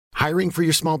Hiring for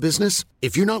your small business?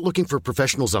 If you're not looking for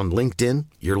professionals on LinkedIn,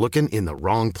 you're looking in the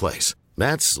wrong place.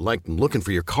 That's like looking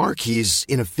for your car keys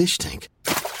in a fish tank.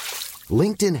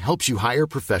 LinkedIn helps you hire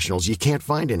professionals you can't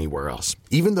find anywhere else,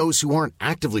 even those who aren't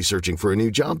actively searching for a new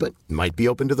job but might be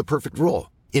open to the perfect role.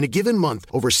 In a given month,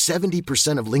 over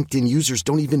 70% of LinkedIn users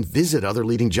don't even visit other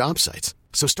leading job sites.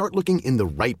 So start looking in the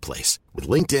right place. With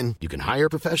LinkedIn, you can hire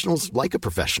professionals like a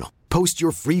professional. Post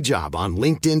your free job on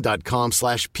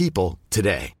linkedin.com/people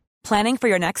today. Planning for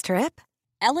your next trip?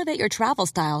 Elevate your travel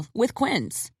style with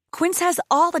Quince. Quince has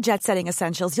all the jet-setting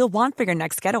essentials you'll want for your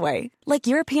next getaway, like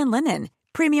European linen,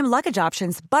 premium luggage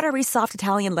options, buttery soft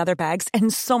Italian leather bags,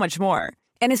 and so much more.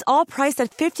 And is all priced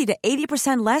at 50 to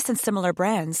 80% less than similar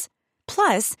brands.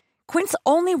 Plus, Quince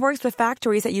only works with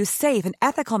factories that use safe and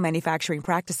ethical manufacturing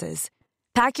practices.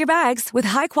 Pack your bags with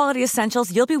high-quality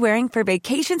essentials you'll be wearing for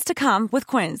vacations to come with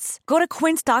Quince. Go to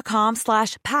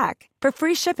quince.com/pack for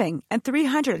free shipping and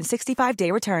 365-day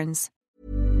returns.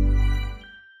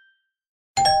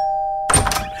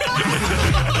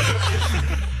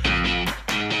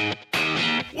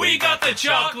 We got the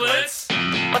chocolates.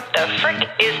 What the frick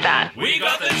is that? We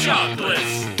got the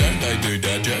chocolates. Don't they do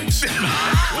dad jokes?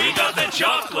 We got the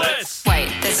chocolates.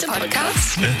 Wait, there's a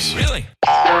podcast? Yes. Really?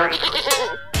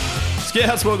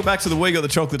 Scouts, welcome back to the We Got the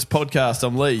Chocolates podcast.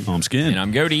 I'm Lee. I'm Skin. And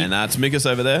I'm Goaty. And that's Mikus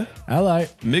over there. Hello.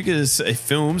 Mikus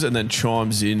films and then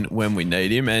chimes in when we need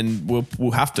him, and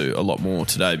we'll have to a lot more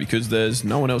today because there's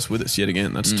no one else with us yet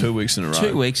again. That's 2 weeks in a row.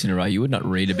 2 weeks in a row. You would not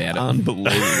read about it.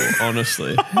 Unbelievable,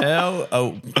 honestly.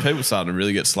 People starting to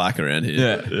really get slack around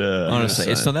here. Yeah. Honestly,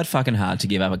 it's not that fucking hard to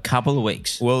give up a couple of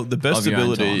weeks. Well, the best of your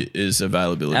own ability time. is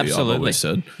availability, Absolutely. I've always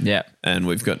said. Yeah. And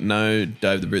we've got no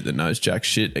Dave the Brit that knows jack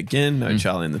shit again, no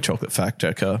Charlie and the Chocolate Fact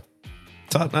Checker.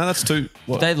 No, that's two.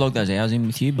 What? Did they log those hours in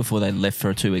with you before they left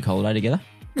for a 2-week holiday together?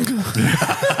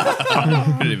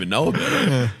 I didn't even know about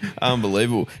it.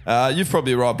 Unbelievable. You've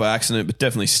probably arrived by accident, but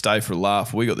definitely stay for a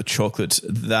laugh. We got the chocolates.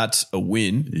 That's a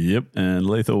win. Yep. And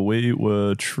Lethal, we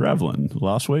were travelling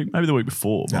last week, maybe the week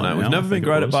before. I know, we've never been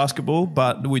great at basketball,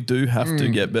 but we do have to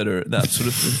get better at that sort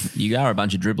of thing. You are a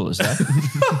bunch of dribblers,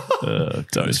 though.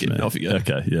 Don't get off again.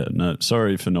 Okay, yeah. No,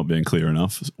 sorry for not being clear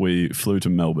enough. We flew to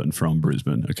Melbourne from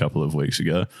Brisbane a couple of weeks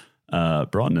ago,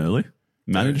 bright and early.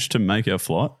 Managed to make our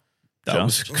flight. That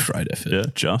was a great effort. Yeah,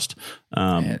 just.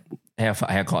 How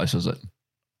close was it?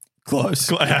 Close.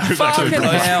 Fucking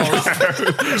hell.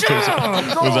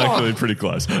 It was actually pretty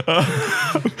close.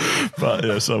 But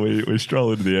yeah, so we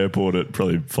strolled into the airport at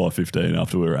probably 5:15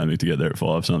 after we were aiming to get there at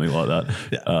 5, something like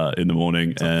that, in the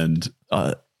morning. And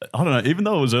I don't know, even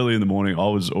though it was early in the morning, I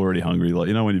was already hungry. Like,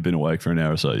 you know, when you've been awake for an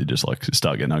hour or so, you just like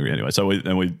start getting hungry anyway. So we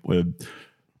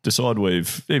decide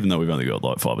even though we've only got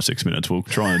like 5 or 6 minutes, we'll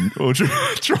try and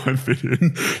fit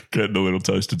in getting a little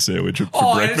toasted sandwich for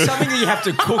and breakfast. it's something that you have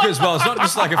to cook as well. It's not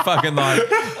just like a fucking like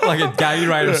a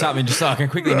Gatorade or something, just so I can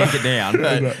quickly nick it down.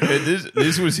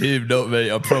 This was him, not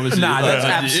me. I promise you.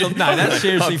 That's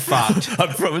seriously fucked. I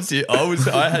promise you.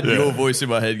 I had your voice in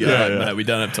my head going, mate, we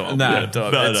don't have time. No. We don't have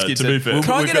time. No, to be fair.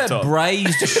 Can I we've get got a time.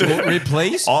 braised short rib,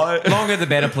 please? Longer the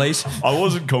better, please. I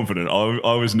wasn't confident.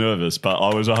 I was nervous, but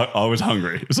I was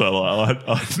hungry. So like,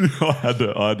 I had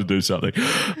to do something.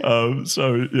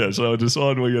 So I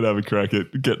decided we're gonna have a crack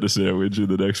at getting a sandwich in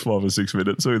the next 5 or 6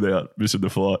 minutes without missing the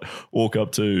flight. Walk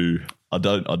up to I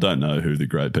don't know who the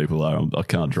great people are. I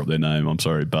can't drop their name. I'm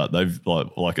sorry, but they've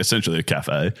like essentially a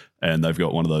cafe, and they've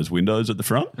got one of those windows at the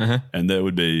front, and there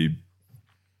would be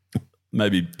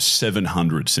maybe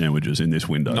 700 sandwiches in this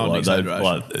window. Not an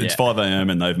exaggeration. It's 5 a.m.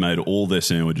 and they've made all their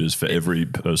sandwiches for every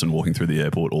person walking through the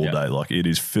airport all day. Like, it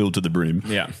is filled to the brim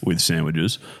with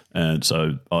sandwiches. And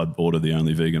so I order the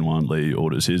only vegan one. Lee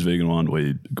orders his vegan one.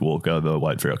 We walk over,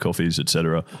 wait for our coffees,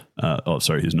 etc.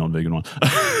 His non-vegan one.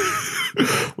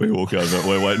 We walk over.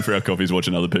 We're waiting for our coffees,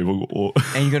 watching other people.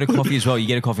 And you got a coffee as well. You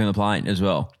get a coffee on the plane as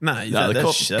well.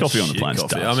 The coffee on the plane's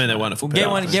coffee. dust. I mean, they're wonderful. Get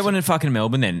one in fucking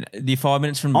Melbourne then. The 5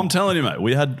 minutes from... I'm telling you, mate,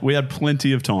 we had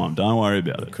plenty of time. Don't worry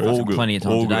about it. All good. Plenty of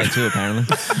time today too,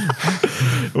 apparently.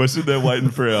 We're sitting there waiting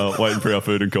for our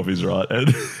food and coffees, right? And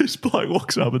this bloke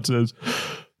walks up and says,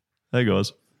 "Hey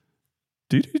guys,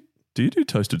 do you do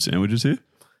toasted sandwiches here?"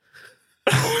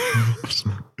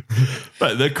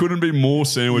 But there couldn't be more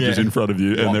sandwiches in front of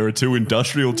you, and there are 2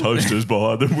 industrial toasters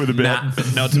behind them with about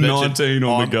 19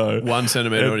 on the go. 1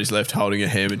 centimetre on his left holding a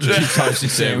ham and cheese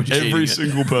toasted sandwich. Every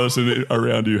single person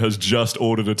around you has just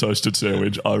ordered a toasted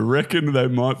sandwich. I reckon there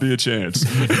might be a chance.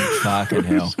 Fucking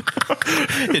hell.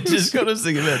 It just got us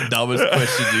thinking about the dumbest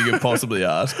question you could possibly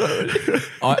ask.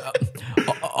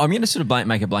 I I'm going to sort of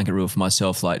make a blanket rule for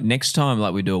myself. Like next time,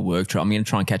 like we do a work trip, I'm going to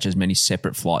try and catch as many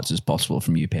separate flights as possible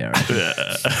from you, Pierre.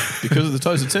 Because of the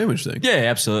toasted sandwich thing. Yeah,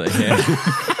 absolutely. Yeah.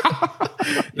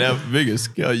 Now, Vigus,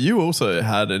 you also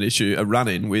had an issue, a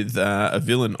run-in with a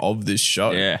villain of this show.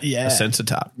 Yeah. Yeah. A sensor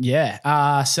tap. Yeah.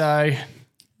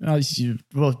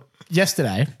 Well,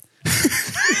 yesterday.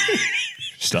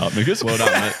 Start, Mickers. Well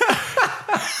done, mate.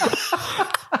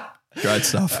 Great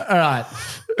stuff. All right.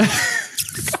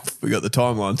 We got the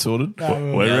timeline sorted.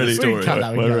 We're ready. We can cut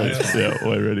that, we can We're cut ready. that. Yeah,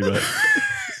 we're ready, mate.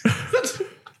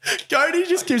 Cody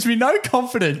just gives me no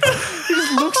confidence. He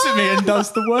just looks at me and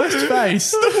does the worst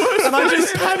face. And I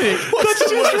just panic. What's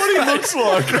the worst what he looks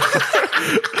like.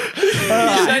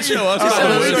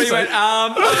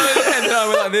 And then I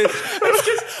went like this.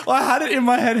 I had it in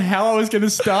my head how I was going to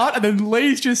start, and then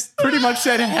Lee just pretty much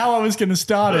said how I was going to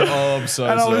start it. Oh, I'm so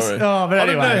And I was- sorry. but I anyway.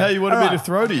 don't know how you wanted All me right. to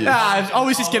throw to you. I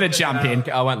was just going to jump in.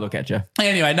 I won't look at you.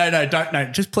 Anyway, no.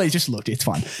 Just please, just look. It's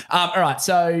fine. All right.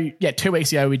 So, 2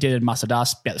 weeks ago, we did Mustard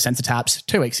Dust about the sensor taps.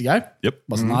 2 weeks ago. Yep.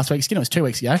 Wasn't last week's skin. It was 2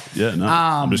 weeks ago. Yeah, no.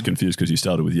 I'm just confused because you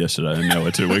started with yesterday and now we're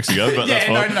 2 weeks ago, but that's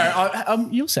fine. No.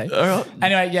 You'll see. All right.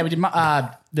 Anyway, we did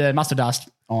the Mustard Dust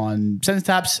on sensor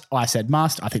taps. I said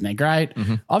must. I think they're great.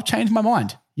 I've changed my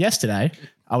mind. Yesterday,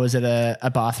 I was at a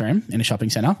bathroom in a shopping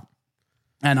centre,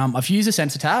 and I've used a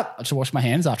sensor tap to wash my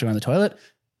hands after going to the toilet.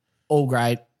 All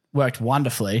great. Worked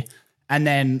wonderfully. And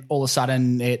then all of a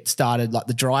sudden it started, like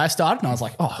the dryer started, and I was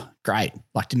like, oh, great.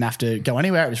 Like didn't have to go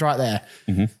anywhere. It was right there.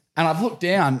 And I've looked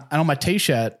down, and on my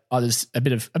T-shirt, there's a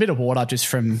bit of water just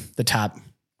from the tap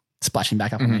splashing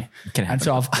back up on me. Can happen. And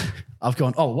so I've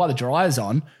gone, oh, while the dryer's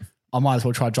on, I might as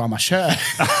well try to dry my shirt.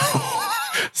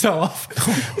 So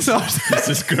This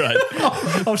is great.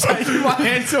 I'm taking my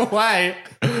hands away.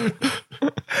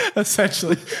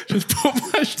 Essentially, just put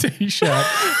my T-shirt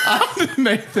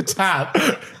underneath the tap.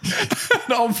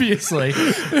 And obviously,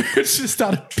 it just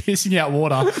started pissing out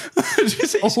water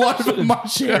just all over my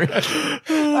shirt.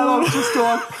 And I've just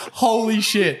gone, holy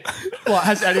shit. Like,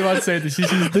 has anyone seen this?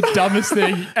 This is the dumbest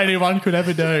thing anyone could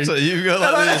ever do. So you've got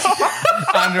like this.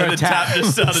 Under And a the tap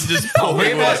just started just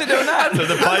pulling why is it doing that? So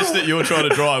the place that you were trying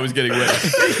to dry was getting wet.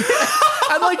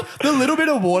 And like the little bit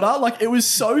of water, like it was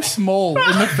so small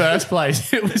in the first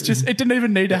place. It was just, it didn't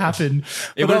even need to happen.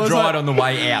 It But I would have was dried like, on the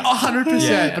way out. 100%.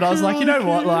 Yeah. But I was like, you know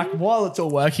what? Like, while it's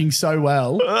all working so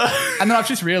well, and then I've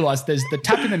just realized there's the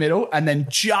tap in the middle, and then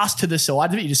just to the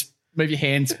side of it, you just move your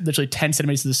hands literally 10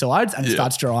 centimeters to the sides, and it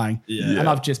starts drying. Yeah. And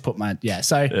I've just put my,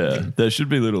 So, Yeah, there should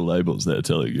be little labels there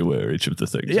telling you where each of the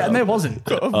things yeah, are. and there wasn't.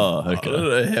 Oh, I okay. don't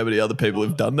know how many other people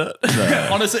have done that.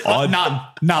 Honestly, like, none.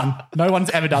 No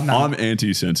one's ever done that. I'm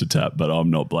anti-sensor tap, but I'm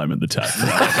not blaming the tap.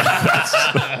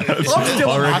 I'm still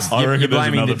I reckon You're there's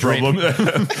blaming another the drip. problem.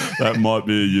 That might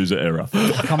be a user error.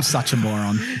 I'm such a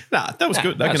moron. Nah, that was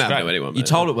good. That can That's happen great. to anyone. You man.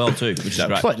 told it well too, which is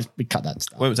great. But we cut that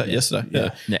stuff. When was that? Yesterday? Yeah.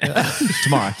 Yeah.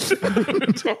 Tomorrow. All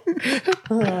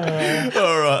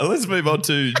right, let's move on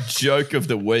to joke of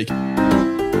the week.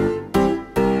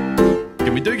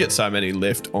 And we do get so many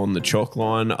left on the chalk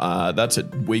line. That's at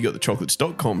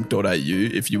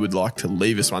wegotthechocolates.com.au if you would like to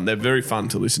leave us one. They're very fun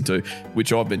to listen to,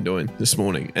 which I've been doing this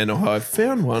morning. And I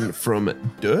found one from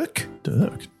Dirk.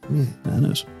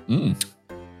 Manners.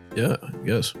 Yeah,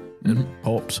 yes. And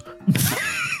Pops.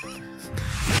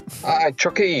 Hi,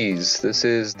 Chockies. This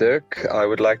is Dirk. I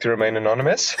would like to remain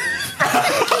anonymous.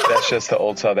 That's just the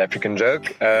old South African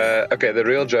joke. Okay, the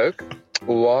real joke.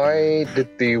 Why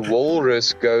did the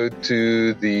walrus go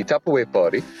to the Tupperware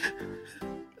party?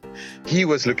 He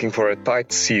was looking for a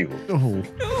tight seal.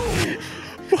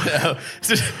 Wow.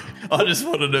 I just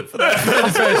wanted it for that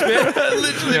first bit. It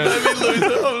literally made me lose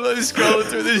it. I'm like scrolling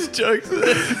through these jokes.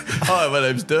 Hi, my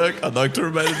name's Dirk. I'd like to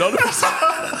remain anonymous.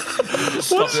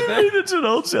 What do you mean it's an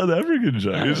old South African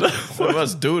joke? Well, I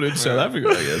must do it in South Africa,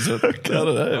 I guess. I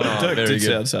don't know. Dirk very did good.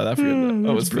 sound South African.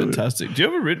 That was fantastic. Do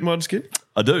you have a written one, Skin?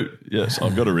 I do. Yes,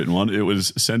 I've got a written one. It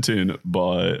was sent in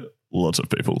by lots of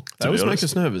people. They always make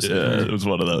us nervous. Yeah, it was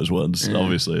one of those ones.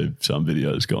 Obviously, some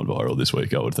videos gone viral this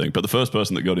week, I would think. But the first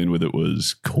person that got in with it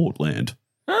was Courtland.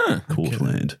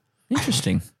 Courtland.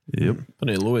 Interesting. Yep.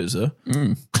 Plenty of lawyers, though.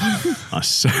 I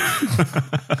see.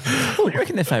 What do you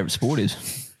reckon their favourite sport is?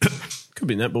 Could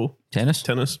be netball. Tennis?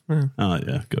 Tennis. Yeah. Oh,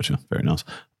 yeah. Gotcha. Very nice.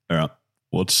 All right.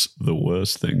 What's the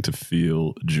worst thing to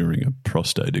feel during a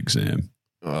prostate exam?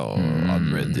 Oh,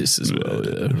 I've read this as well.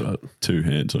 Yeah, right. 2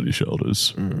 hands on your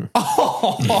shoulders.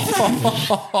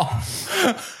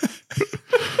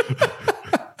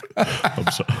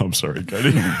 I'm sorry,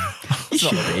 Cody.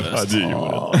 I knew you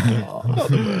would. Not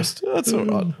the worst. That's all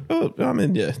right. Well, I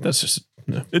mean, yeah, that's just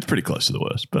It's pretty close to the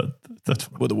worst, but that's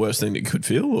fine. Well, the worst thing that you could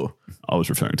feel, or? I was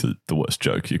referring to the worst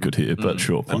joke you could hear, but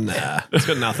sure. Nah, it's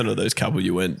got nothing of those couple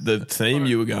you went. The theme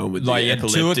you were going with, Like the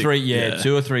two or epileptic- three,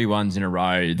 2 or 3 ones in a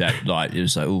row that like it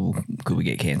was like, oh, could we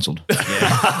get cancelled? You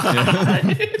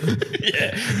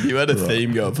had a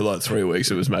theme going for like 3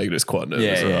 weeks. It was making us quite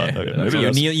nervous. Right, okay.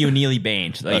 Maybe You were nearly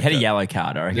banned. Like, you had a yellow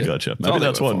card, I reckon. Gotcha. Maybe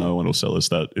that's why no one will sell us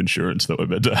that insurance that we're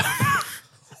meant to have.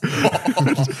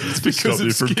 It's because stop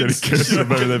you from getting cursed.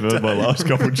 Maybe they've heard my last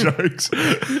couple of jokes.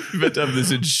 You meant to have this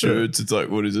insurance. It's like,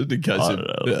 what is it? In case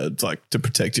it's like to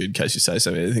protect you in case you say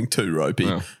something, anything too ropey.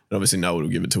 Wow. And obviously, no one will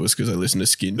give it to us because they listen to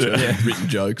skin written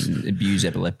jokes. Abuse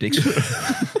epileptics.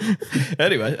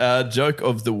 Anyway, joke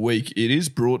of the week. It is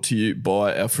brought to you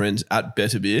by our friends at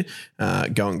Better Beer.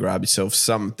 Go and grab yourself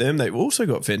some of them. They've also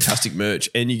got fantastic merch,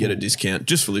 and you get a discount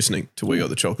just for listening to We Got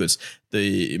the Chocolates.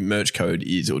 The merch code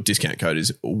is, or discount code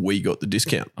is, We Got the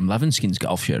Discount. I'm loving Skin's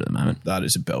golf shirt at the moment. That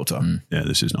is a belter. Yeah,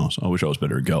 this is nice. I wish I was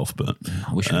better at golf, but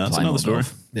I wish I could that's play another more story.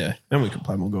 golf. Yeah, and we can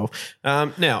play more golf.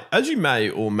 Now, as you may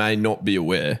or may not be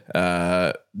aware,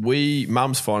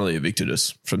 Mum's finally evicted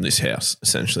us from this house,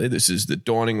 essentially. This is the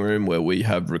dining room where we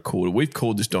have recorded. We've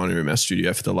called this dining room our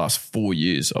studio for the last 4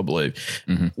 years, I believe.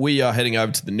 Mm-hmm. We are heading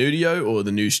over to the Nude-io, or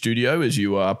the new studio, as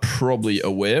you are probably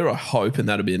aware, I hope, and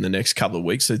that'll be in the next couple of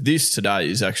weeks. So this today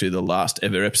is actually the last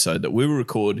ever episode that we will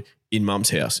record in Mum's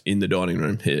house, in the dining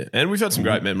room here. And we've had some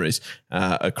great memories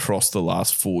across the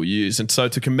last 4 years. And so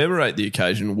to commemorate the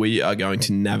occasion, we are going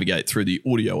to navigate through the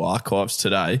audio archives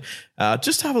today,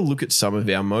 just to have a look at some of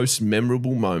our most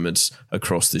memorable moments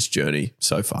across this journey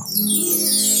so far.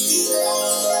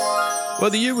 Well,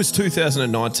 the year was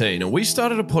 2019, and we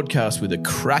started a podcast with a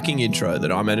cracking intro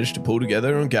that I managed to pull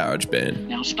together on GarageBand.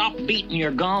 Now stop beating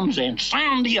your gums and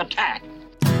sound the attack.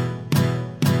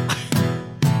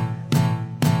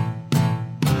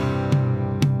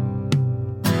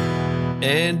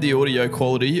 And the audio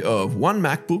quality of one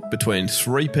MacBook between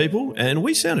 3 people, and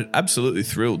we sounded absolutely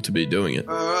thrilled to be doing it.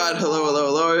 All right,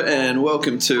 hello, and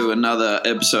welcome to another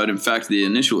episode. In fact, the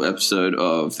initial episode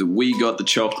of the We Got the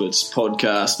Chocolates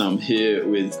podcast. I'm here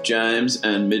with James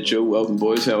and Mitchell. Welcome,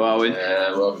 boys. How are we?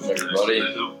 Yeah, welcome everybody.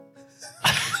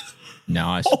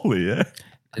 Nice. Holy yeah.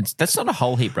 That's not a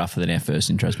whole heap rougher than our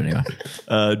first intros, but anyway.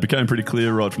 It became pretty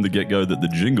clear right from the get-go that the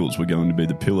jingles were going to be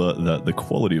the pillar that the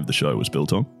quality of the show was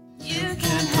built on. You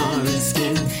can hardly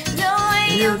skin. No,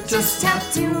 you just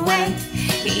have to wait.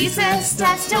 Easy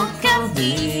steps don't go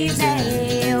easy.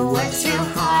 Work too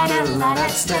hard, a lot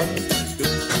at stake.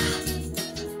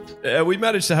 We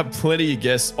managed to have plenty of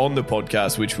guests on the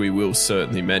podcast, which we will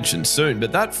certainly mention soon.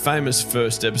 But that famous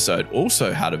first episode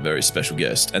also had a very special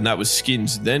guest, and that was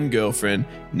Skin's then girlfriend,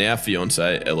 now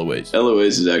fiance, Eloise.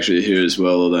 Eloise is actually here as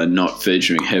well, although not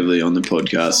featuring heavily on the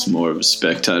podcast, more of a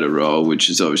spectator role, which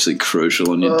is obviously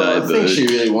crucial on your I debut. think she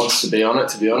really wants to be on it,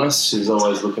 to be honest. She's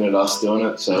always looking at us doing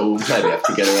it, so we'll maybe have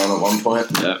to get her on at one point.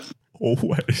 Yeah.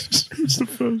 Always. It's the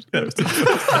first. Yeah, it's the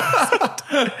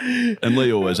first. And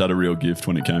Lee always had a real gift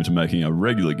when it came to making a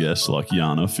regular guest like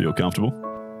Yana feel comfortable.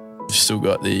 Still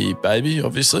got the baby,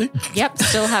 obviously. Yep,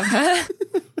 still have her.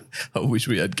 I wish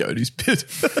we had Cody's bit.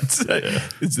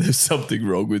 Is there something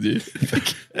wrong with you?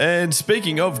 And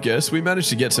speaking of guests, we managed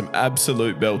to get some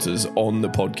absolute belters on the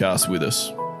podcast with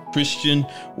us. Christian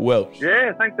Welch.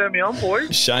 Yeah, thanks for having me on,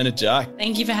 boys. Shayna Jack.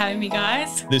 Thank you for having me,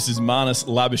 guys. This is Marnus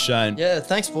Labuschagne. Yeah,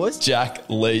 thanks, boys. Jack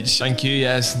Leach. Thank you,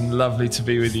 yes. Lovely to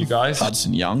be with you guys.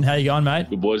 Hudson Young. How you going, mate?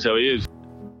 Good, boys. How are you?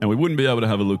 And we wouldn't be able to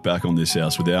have a look back on this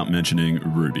house without mentioning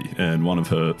Ruby and one of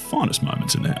her finest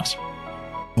moments in the house.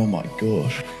 Oh my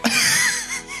gosh.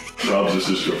 Rob's has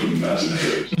just got a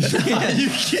massive juice. Are you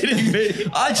kidding me?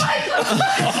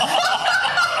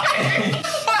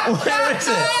 Where is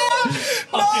it?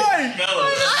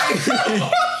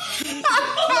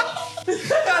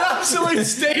 That absolute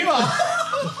steamer.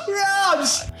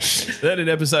 Rubs. Then in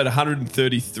episode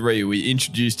 133, we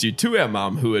introduced you to our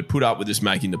mum, who had put up with us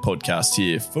making the podcast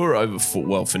here for over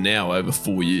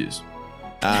 4 years.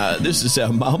 This is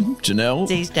our mum, Janelle.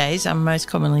 These days, I'm most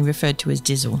commonly referred to as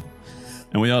Dizzle.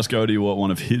 And we asked Cody what one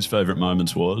of his favourite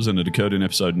moments was, and it occurred in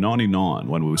episode 99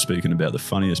 when we were speaking about the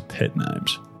funniest pet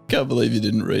names. Can't believe you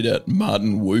didn't read out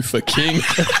Martin Woofer King.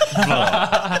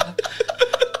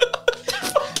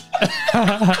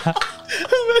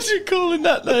 Imagine calling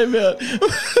that name out.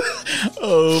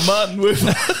 Oh, Martin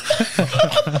Woofer.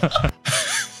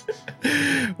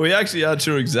 We actually aren't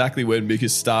sure exactly when Mick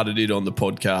has started it on the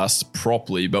podcast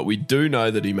properly, but we do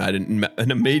know that he made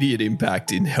an immediate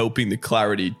impact in helping the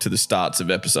clarity to the starts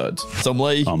of episodes. So I'm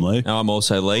Lee. I'm Lee. I'm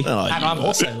also Lee. And I'm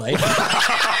also Lee.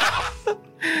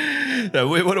 Now,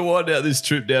 we want to wind out this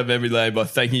trip down memory lane by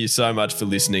thanking you so much for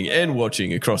listening and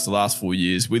watching across the last 4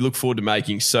 years. We look forward to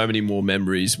making so many more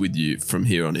memories with you from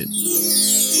here on in.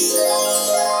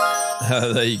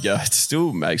 There you go. It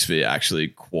still makes me actually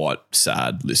quite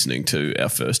sad listening to our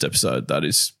first episode. That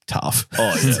is tough.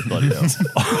 Oh, yeah, bloody hell.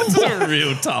 It's a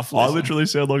real tough I listen. literally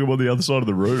sound like I'm on the other side of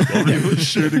the room. I'm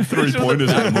shooting 3 pointers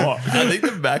at the mic. I think the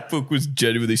MacBook was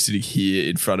genuinely sitting here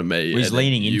in front of me. Was and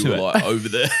leaning you into were it. like over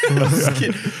there.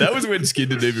 That was when Skin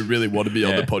didn't even really want to be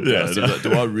on the podcast. Yeah, He was like,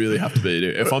 do I really have to be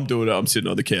here? If I'm doing it, I'm sitting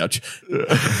on the couch. Look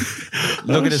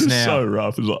at us now. So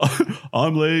rough. It's like,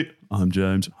 I'm Lee. I'm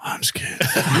James. I'm scared.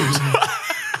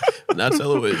 And that's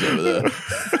Eloise over there.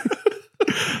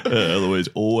 Eloise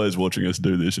always watching us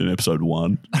do this in episode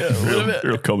 1.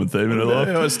 Real common theme in her life.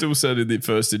 I still said in the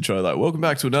first intro, like, welcome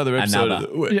back to another episode. Another.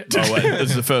 Oh, wait, this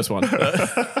is the first one.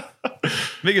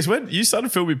 Migas, when you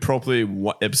started filming properly,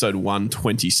 episode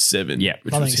 127. Yeah.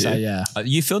 which I was think so, here. yeah.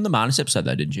 You filmed the Manus episode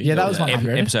though, didn't you? Yeah, that was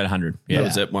 100. Episode 100. That Yeah.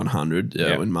 was at 100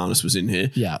 when Marnus was in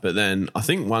here. Yeah. But then I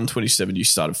think 127 you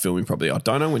started filming probably. I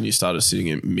don't know when you started sitting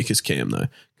in Mika's cam though,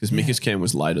 because Mika's cam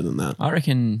was later than that. I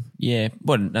reckon, yeah,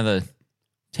 what, another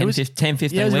 10, 15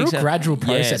 Yeah, it was a weeks? real gradual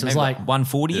process. It was like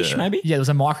 140-ish maybe? Yeah, there was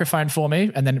a microphone for me,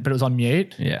 but it was on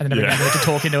mute. Yeah. And then I got to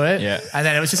talk into it. Yeah. And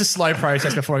then it was just a slow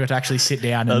process before I got to actually sit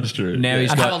down. And, That's true. Now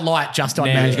he's and got have a light just on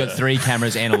now me. he's got 3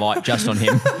 cameras and a light just on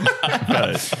him.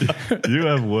 Hey, you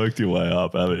have worked your way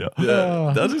up, haven't you?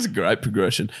 Yeah, that is a great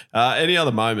progression. Any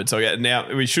other moments? Okay,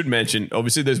 now we should mention,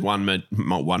 obviously there's one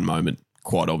moment,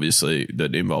 quite obviously,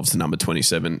 that involves the number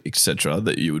 27, etc.,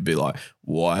 that you would be like,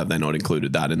 why have they not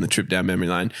included that in the trip down memory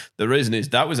lane? The reason is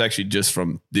that was actually just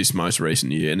from this most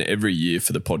recent year, and every year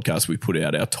for the podcast we put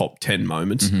out our top 10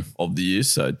 moments of the year.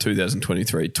 So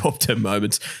 2023 top 10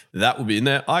 moments, that will be in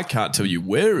there. I can't tell you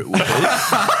where it will be.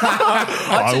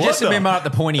 I'd suggest it be more at the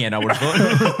pointy end, I would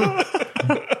have thought.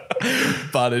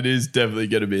 But it is definitely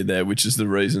going to be in there, which is the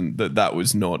reason that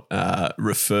was not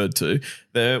referred to.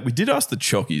 We did ask the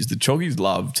Chockies. The Chockies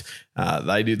loved,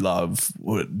 they did love,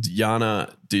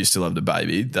 Yana, do you still have the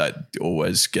baby? That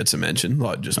always gets a mention,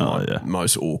 like just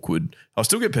most awkward. I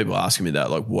still get people asking me that,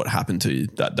 like, what happened to you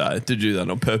that day? Did you do that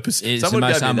on purpose? It's Someone the,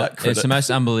 most gave me that credit. it's the most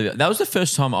unbelievable. That was the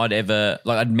first time I'd met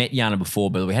Yana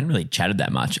before, but we hadn't really chatted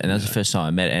that much. And that was the first time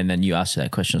I met her. And then you asked her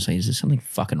that question. I was like, is there something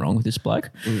fucking wrong with this bloke?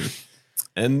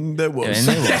 And there was.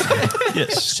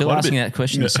 Yes. Still asking that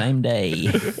question the same day.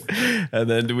 And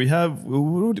then do we have,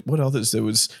 what others? There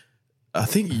was, I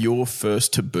think your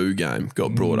first Taboo game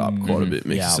got brought up quite a bit,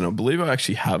 Mix. Yeah. And I believe I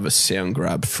actually have a sound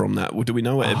grab from that. Well, do we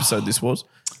know what episode this was?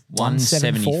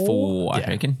 174, I Yeah.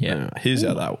 reckon. Yeah. Here's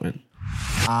how that went.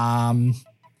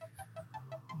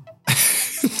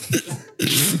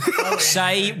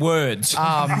 Say words.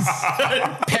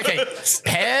 Okay,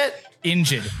 hair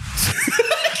injured.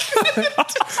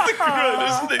 The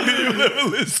greatest thing that you've ever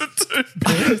listened to.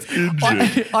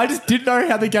 I just didn't know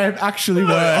how the game actually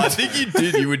I worked. think you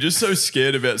did. You were just so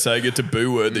scared about saying a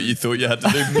taboo word that you thought you had to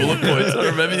do bullet points. I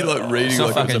remember you like reading It's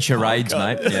not like it was fucking a charades,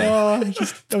 podcast. mate. Yeah.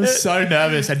 I was so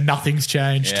nervous and nothing's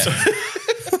changed. Yeah.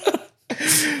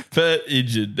 Pet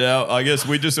injured. Now, I guess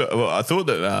I thought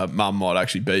that Mum might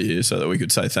actually be here so that we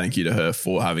could say thank you to her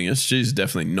for having us. She's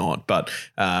definitely not, but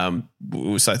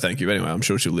we'll say thank you anyway. I'm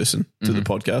sure she'll listen to the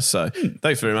podcast. So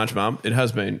thanks very much, Mum. It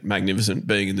has been magnificent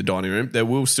being in the dining room. There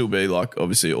will still be, like,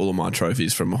 obviously all of my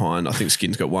trophies from behind. I think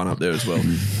Skin's got one up there as well.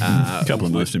 A couple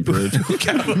of most improved.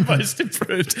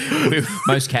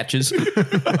 Most catches.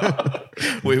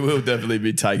 We will definitely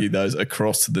be taking those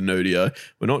across to the Nude-io.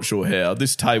 We're not sure how.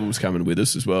 This table's coming with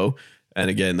us as well. And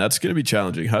again, that's going to be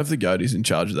challenging. Hopefully Goaty's in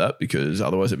charge of that, because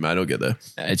otherwise it may not get there.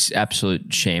 It's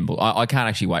absolute shamble. I can't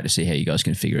actually wait to see how you guys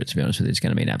can figure it, to be honest with you. It's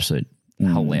going to be an absolute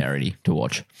hilarity to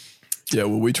watch. Yeah,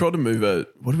 well, we tried to move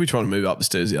what did we try to move up the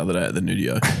stairs the other day at the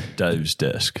Nude-io? Dave's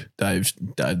desk. Dave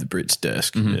the Brit's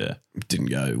desk. Yeah. It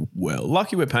didn't go well.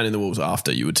 Lucky we're painting the walls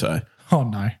after, you would say. Oh,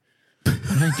 no.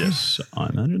 Yes, I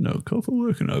imagine no couple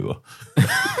working over.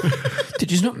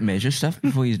 Did you not measure stuff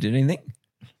before you did anything?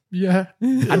 Yeah.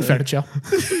 And furniture.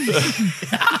 Who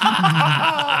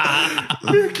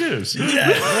gives?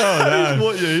 Yeah. Oh, no.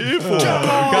 What you're here for. Come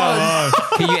on.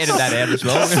 Can you edit that out as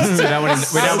well? we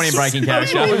don't want him breaking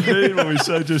character. That's what we mean when we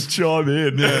say just chime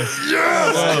in. Yeah.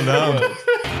 Yes. Oh, no.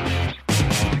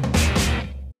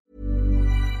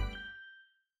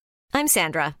 I'm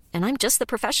Sandra, and I'm just the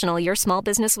professional your small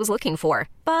business was looking for.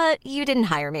 But you didn't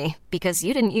hire me because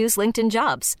you didn't use LinkedIn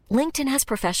Jobs. LinkedIn has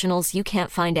professionals you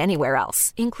can't find anywhere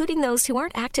else, including those who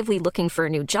aren't actively looking for a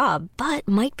new job, but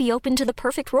might be open to the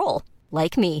perfect role,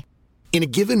 like me. In a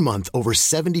given month, over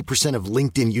 70% of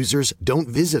LinkedIn users don't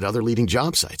visit other leading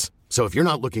job sites. So if you're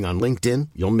not looking on LinkedIn,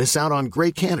 you'll miss out on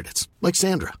great candidates like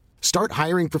Sandra. Start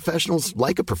hiring professionals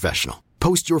like a professional.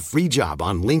 Post your free job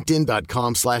on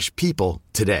linkedin.com/people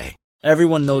today.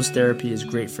 Everyone knows therapy is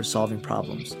great for solving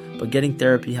problems, but getting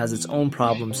therapy has its own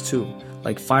problems too,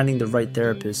 like finding the right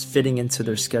therapist, fitting into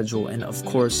their schedule, and of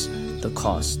course, the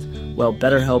cost. Well,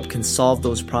 BetterHelp can solve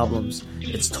those problems.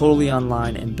 It's totally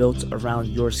online and built around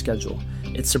your schedule.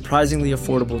 It's surprisingly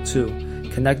affordable too.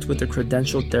 Connect with a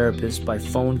credentialed therapist by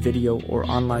phone, video, or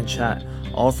online chat,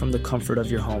 all from the comfort of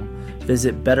your home.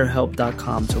 Visit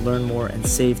BetterHelp.com to learn more and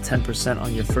save 10%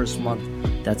 on your first month.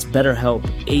 That's BetterHelp,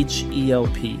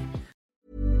 H-E-L-P.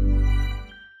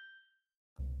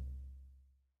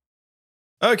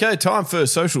 Okay, time for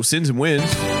social sins and wins.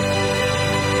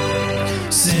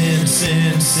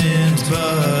 Sins,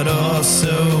 but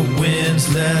also wins.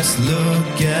 Let's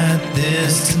look at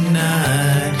this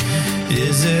tonight.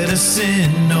 Is it a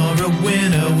sin or a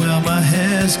winner? Well, my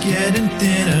hair's getting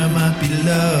thinner. Might be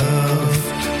love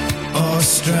or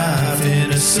strife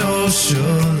in a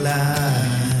social life.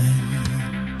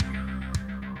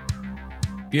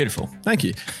 Beautiful. Thank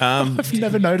you. I've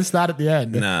never noticed that at the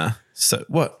end. Nah. So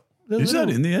what? Is that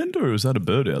in the end, or was that a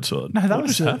bird outside? No, that What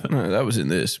was just happened? No, that was in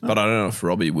this. But I don't know if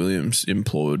Robbie Williams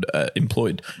employed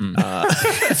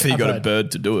if he got a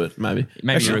bird to do it, maybe.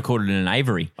 Maybe he recorded in an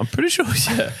aviary. I'm pretty sure,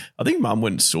 yeah. I think Mum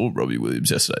went and saw Robbie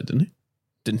Williams yesterday, didn't he?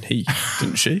 Didn't he?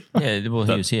 Didn't she? Yeah, well,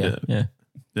 he was here. Yeah.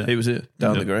 He was here,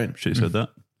 down the green. She said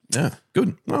that. Yeah,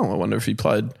 good. Well, I wonder if he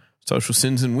played social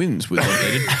sins and wins with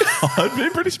I'd be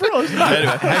pretty surprised.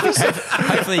 Anyway,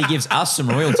 hopefully he gives us some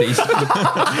royalties.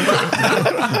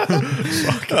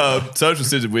 social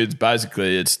sins and wins,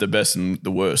 basically, it's the best and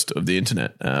the worst of the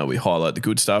internet. We highlight the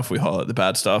good stuff, we highlight the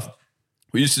bad stuff.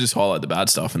 We used to just highlight the bad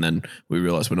stuff, and then we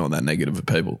realised we're not that negative of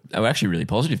people. We're actually really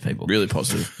positive people. Really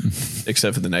positive,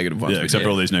 except for the negative ones. Yeah, except for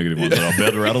all these negative ones that I'm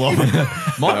about to rattle off.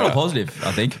 Mine are all positive,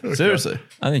 I think. Seriously?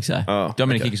 I think so. Oh, do you want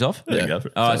me to kick us off? Yeah, go for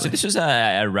it. All right, so this was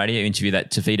a radio interview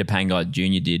that Tavita Pangai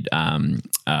Jr. did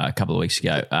a couple of weeks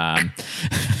ago.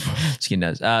 Skin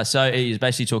does. So he's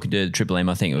basically talking to Triple M,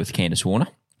 I think, with Candace Warner.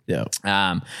 Yeah.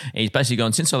 He's basically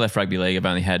gone, since I left rugby league, I've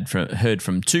only heard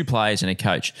from 2 players and a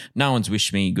coach. No one's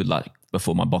wished me good luck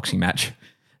before my boxing match.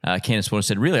 Candace Warner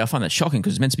said, really, I find that shocking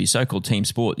because it's meant to be a so-called team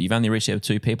sport. You've only reached out with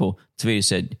 2 people. Tavita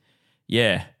said,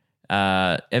 yeah,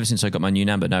 ever since I got my new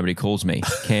number, nobody calls me.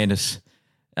 Candace,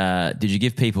 did you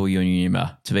give people your new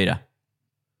number? Tavita,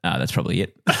 that's probably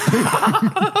it.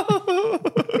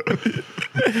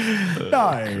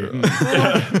 No.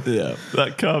 Yeah.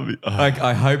 That can't be.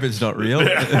 I hope it's not real,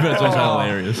 but it's also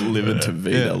hilarious. Living to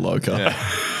Vida Loca. Yeah.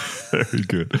 Very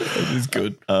good. It is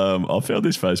good. I found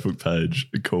this Facebook page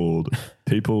called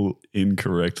People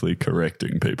Incorrectly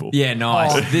Correcting People. Yeah,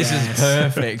 nice. This is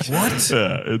perfect. What?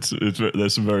 Yeah, it's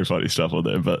there's some very funny stuff on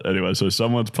there. But anyway, so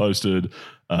someone's posted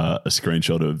a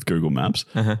screenshot of Google Maps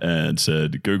and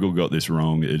said, Google got this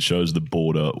wrong. It shows the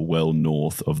border well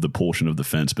north of the portion of the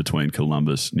fence between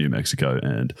Columbus, New Mexico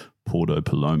and Puerto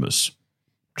Palomas,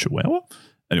 Chihuahua?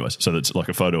 Anyways, so that's like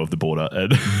a photo of the border,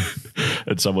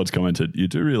 and someone's commented, you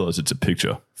do realise it's a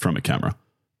picture from a camera,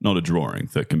 not a drawing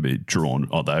that can be drawn.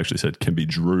 Oh, they actually said can be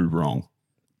drew wrong.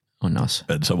 Oh, nice.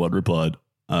 And someone replied,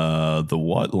 the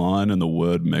white line and the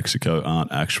word Mexico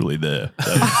aren't actually there.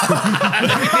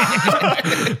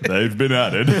 They've been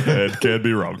added and can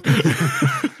be wrong.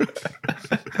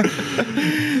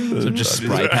 So just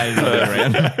spray painted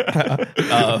around.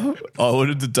 I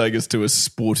wanted to take us to a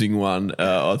sporting one.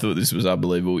 I thought this was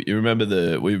unbelievable. You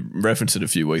remember we referenced it a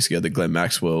few weeks ago, the Glenn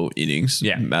Maxwell innings,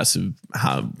 massive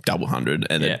double 100,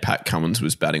 and then Pat Cummins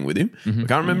was batting with him. I can't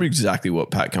remember exactly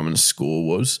what Pat Cummins' score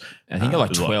was. I think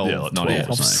like 12, not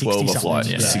 12 of like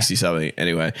 60 something.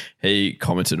 Anyway, he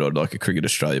commented on like a Cricket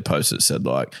Australia post that said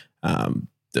like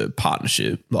the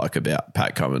partnership, like about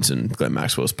Pat Cummins and Glenn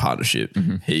Maxwell's partnership.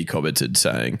 He commented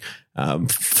saying,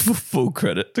 full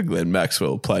credit to Glenn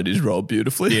Maxwell, played his role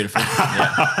beautifully. Beautiful.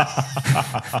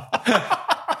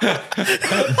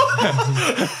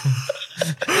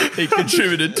 He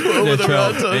contributed 12 of the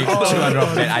runs. 200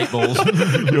 off 8 balls.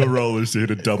 Your role is to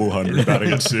hit a double 100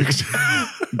 batting at 6.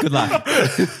 Good luck.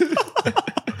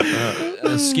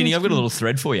 Skinny, I've got a little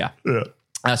thread for you. Yeah.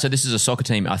 So this is a soccer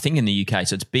team, I think in the UK.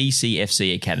 So it's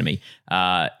BCFC Academy,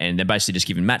 and they're basically just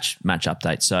giving match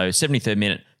updates. So 73rd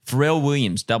minute, Pharrell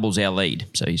Williams doubles our lead.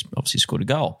 So he's obviously scored a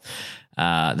goal.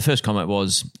 The first comment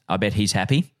was, I bet he's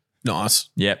happy. Nice.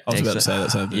 Yep. I was about to say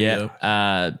that same thing.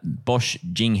 Yeah. Bosch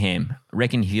Jingham,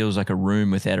 reckon he feels like a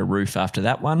room without a roof after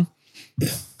that one.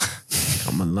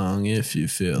 Come along if you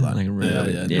feel like a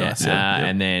room. Nice.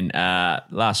 And then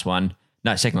last one,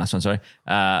 No, second last one, sorry.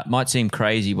 Might seem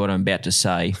crazy what I'm about to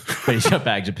say, but he's got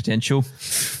bags of potential.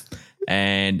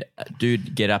 And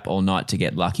dude, get up all night to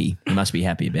get lucky. You must be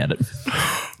happy about it.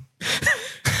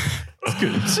 It's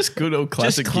good. It's just good old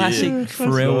classic Just classic gear.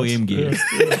 Pharrell Williams gear.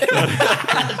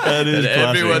 That is And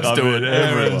classic. everyone's doing it.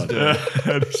 Everyone.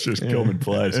 It's just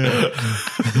commonplace.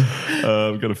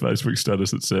 I've got a Facebook status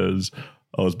that says,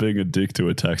 I was being a dick to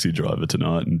a taxi driver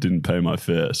tonight and didn't pay my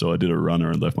fare, so I did a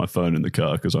runner and left my phone in the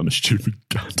car because I'm a stupid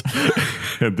cunt.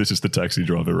 And this is the taxi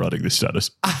driver writing this status.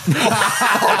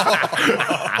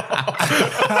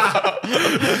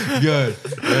 Good.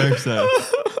 Excellent.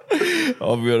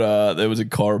 I've got there was a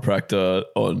chiropractor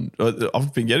on.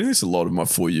 I've been getting this a lot of my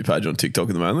For You page on TikTok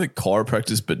at the moment. Like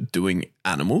chiropractors, but doing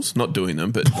animals, not doing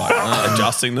them, but like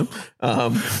adjusting them.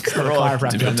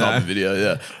 Different type of video,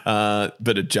 yeah.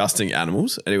 But adjusting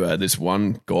animals. Anyway, this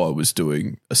one guy was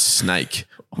doing a snake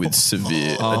with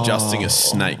severe, adjusting a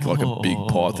snake like a big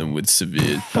python with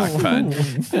severe back pain.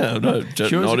 Yeah, no,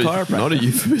 not a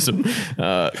euphemism.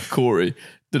 Corey.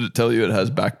 Did it tell you it has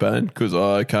back pain? Because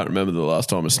I can't remember the last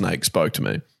time a snake spoke to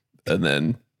me. And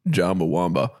then Jamba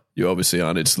Wamba, you obviously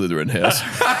aren't in Slytherin house.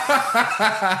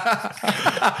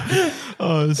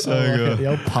 It's so good. The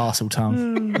old parcel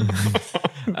tongue.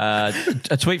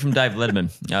 A tweet from Dave Letterman.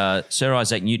 Sir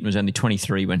Isaac Newton was only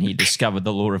 23 when he discovered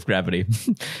the law of gravity.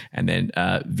 And then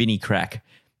Vinnie Crack.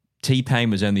 T-Pain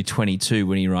was only 22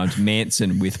 when he rhymed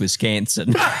Manson with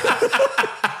Wisconsin.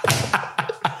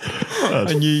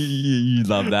 And you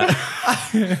love that.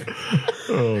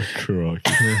 Oh,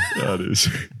 crikey. That is.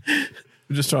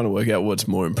 We're just trying to work out what's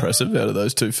more impressive out of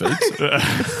those two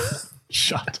feats.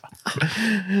 Shut up.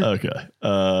 Okay.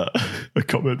 A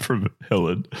comment from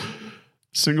Helen.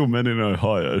 Single men in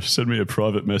Ohio, send me a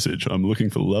private message. I'm looking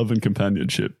for love and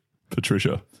companionship.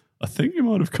 Patricia, I think you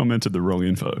might have commented the wrong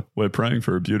info. We're praying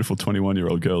for a beautiful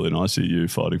 21-year-old girl in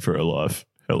ICU fighting for her life.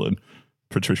 Helen.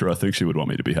 Patricia, I think she would want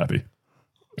me to be happy.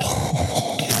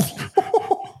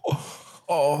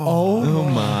 Oh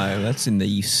my, that's in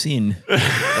the sin.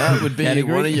 That would be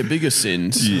one of your biggest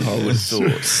sins, yes. I would have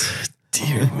thought.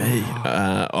 Dear me.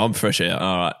 I'm fresh out.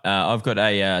 All right. I've got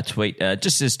a tweet.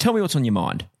 Just says, tell me what's on your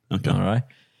mind. Okay. All right.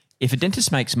 If a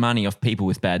dentist makes money off people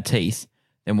with bad teeth,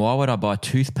 then why would I buy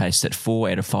toothpaste that 4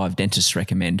 out of 5 dentists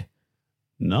recommend?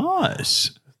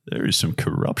 Nice. There is some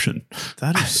corruption.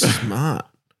 That is smart.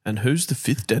 And who's the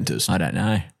 5th dentist? I don't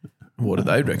know. What are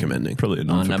they recommending? Probably a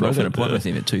non-for-profit. I've got an appointment with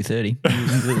him at 2:30.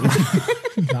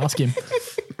 Ask him.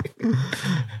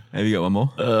 Have you got one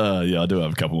more? Yeah, I do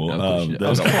have a couple more. I've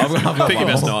got pick your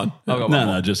best 9.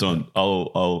 No, just on. I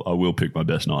will pick my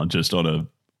best 9. Just on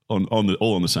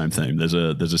the same theme. There's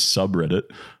a subreddit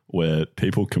where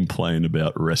people complain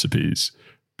about recipes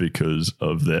because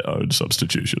of their own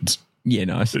substitutions. Yeah,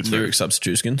 nice. It's lyric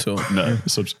substitutions or no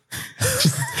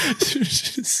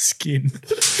skin.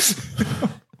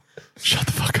 Shut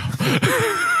the fuck up.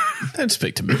 Don't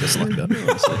speak to me just like that.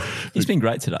 He's been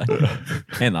great today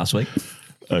and last week.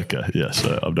 Okay, yeah,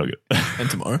 so I'm not good. And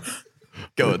tomorrow.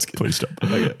 Go on, please stop.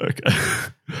 Okay.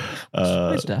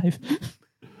 Where's Dave?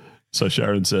 So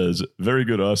Sharon says, very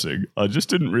good icing. I just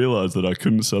didn't realise that I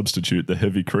couldn't substitute the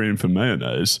heavy cream for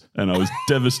mayonnaise, and I was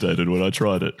devastated when I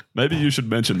tried it. Maybe you should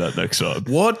mention that next time.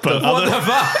 What the fuck?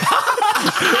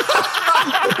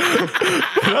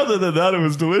 But other than that, it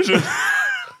was delicious.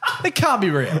 It can't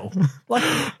be real. I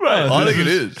think it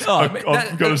is.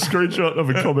 I've got a screenshot of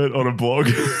a comment on a blog,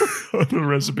 on a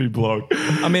recipe blog.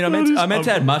 I mean, I meant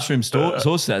to add mushroom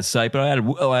sauce to that steak, but I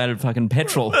added fucking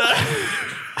petrol.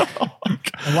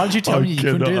 And why did you tell me you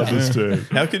couldn't do that? Understand.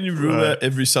 How can you rule out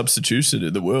every substitution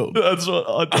in the world? That's what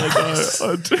I don't know.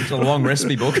 It's a long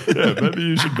recipe book. Yeah, maybe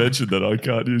you should mention that I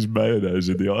can't use mayonnaise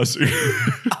in the icing.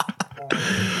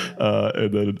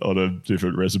 And then on a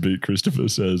different recipe, Christopher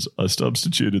says, I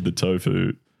substituted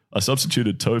tofu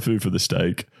for the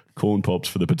steak, corn pops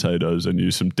for the potatoes, and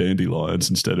used some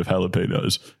dandelions instead of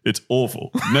jalapenos. It's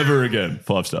awful. Never again.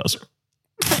 5 stars.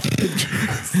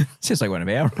 Sounds like one of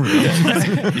our.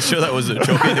 You sure that wasn't a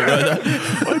choppy that wrote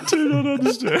that? I do not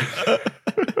understand.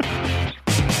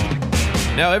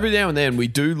 Now, every now and then we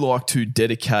do like to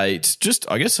dedicate just,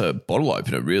 I guess, a bottle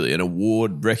opener, really, an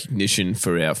award recognition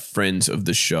for our friends of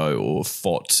the show, or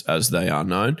FOTs as they are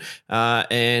known.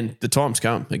 And the time's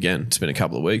come. Again, it's been a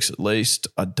couple of weeks at least.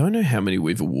 I don't know how many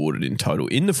we've awarded in total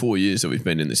in the 4 years that we've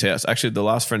been in this house. Actually, the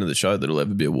last friend of the show that'll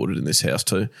ever be awarded in this house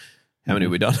too. How many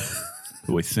have we done?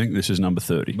 We think this is number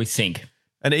 30. We think.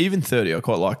 And even 30, I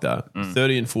quite like that.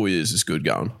 30 in 4 years is good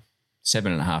going.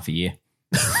 7.5 a year.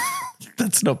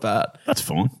 That's not bad. That's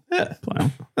fine. Yeah. Play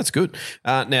on. That's good.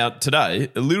 Now, today,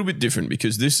 a little bit different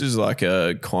because this is like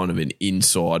a kind of an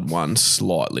inside one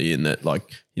slightly in that, like,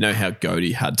 you know how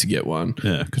Goaty had to get one?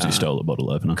 Yeah, because he stole a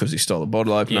bottle opener.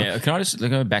 Yeah, can I just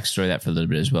go back through that for a little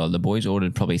bit as well? The boys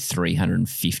ordered probably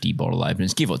 350 bottle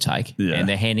openers, give or take, and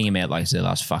they're handing them out like it's their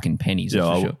last fucking pennies.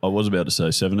 Yeah, for sure. I was about to say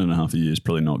 7.5 years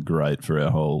probably not great for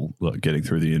our whole getting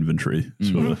through the inventory.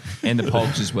 Sort of. And the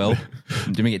pogs as well.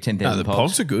 Did we get 10,000 the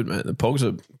pogs are good, man. The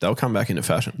pogs they'll come back into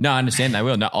fashion. No, I understand they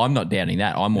will. No, I'm not doubting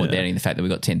that. I'm more doubting the fact that we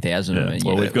got 10,000 of them.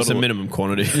 Well, we've got a minimum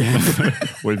quantity.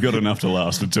 We've got enough to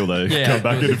last until they come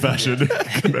back into fashion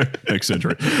next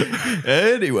century.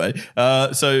 Anyway,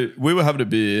 so we were having a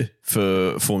beer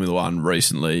for Formula One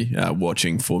recently,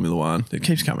 watching Formula One. It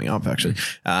keeps coming up, actually.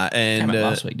 Came up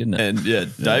last week, didn't it? And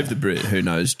Dave the Brit, who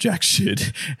knows jack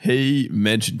shit, he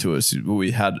mentioned to us,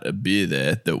 we had a beer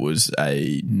there that was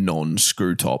a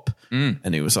non-screw top.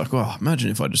 And he was like, oh, imagine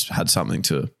if I just had something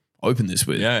to open this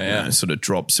with. You know, sort of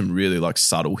drop some really like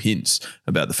subtle hints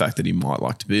about the fact that he might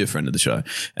like to be a friend of the show.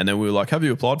 And then we were like, have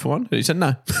you applied for one? And he said,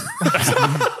 no.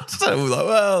 So we were like,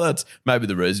 well, that's maybe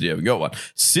the reason you haven't got one.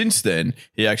 Since then,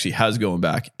 he actually has gone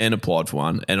back and applied for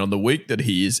one. And on the week that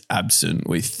he is absent,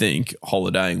 we think,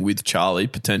 holidaying with Charlie,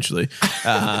 potentially.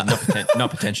 Not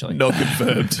potentially. Not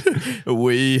confirmed.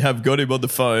 We have got him on the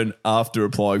phone after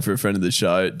applying for a friend of the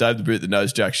show. Dave the Brit that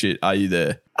knows jack shit, are you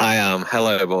there? I am.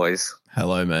 Hello, boys.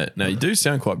 Hello, mate. Now, you do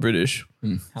sound quite British.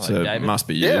 Hello, so David. it must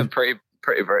be you. Yeah, pretty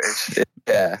British.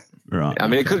 Yeah. Right. I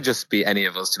mean, it could just be any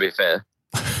of us, to be fair.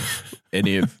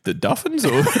 Any of the Duffins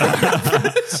or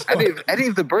any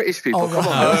of the British people? Come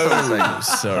on, that's what I'm saying.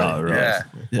 Sorry. Right.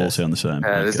 Yeah. All sound the same.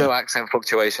 There's no accent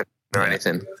fluctuation or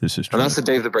anything. This is true. And that's the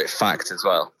Dave the Brit fact as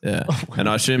well. Yeah. And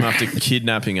I assume after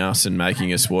kidnapping us and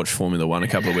making us watch Formula One a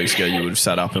couple of weeks ago, you would have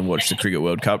sat up and watched the Cricket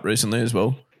World Cup recently as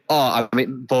well. Oh, I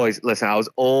mean, boys, listen, I was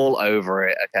all over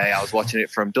it, okay? I was watching it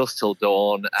from dusk till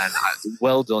dawn, and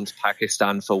well done to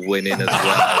Pakistan for winning as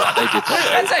well. They did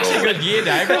That's actually a good year,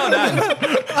 Dave. Well done.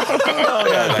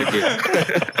 Thank you.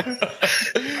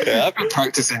 Yeah, I've been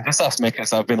practicing. Just ask Mick,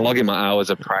 so I've been logging my hours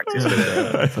of practice with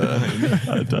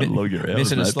it. Don't log your hours,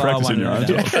 Missing a mate. slow Practice one in your own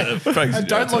time. And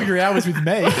don't log your hours with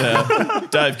me.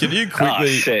 Dave, can you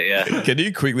quickly yeah. Can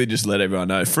you quickly just let everyone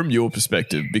know from your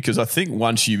perspective, because I think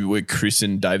once you were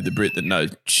christened Dave the Brit that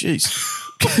knows, jeez.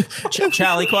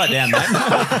 Charlie, quiet down, mate.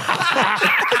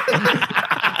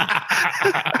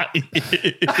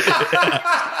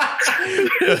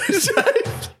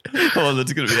 Oh,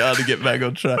 that's going to be hard to get back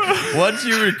on track. Once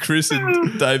you were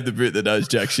christened Dave the Brit that knows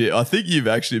jack shit, I think you've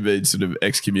actually been sort of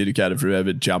excommunicated from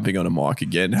ever jumping on a mic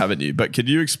again, haven't you? But can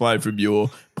you explain from your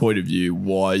point of view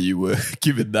why you were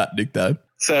given that nickname?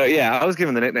 So, yeah, I was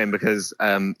given the nickname because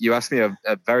you asked me a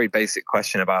very basic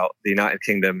question about the United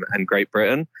Kingdom and Great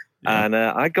Britain, and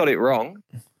I got it wrong.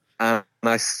 And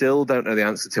I still don't know the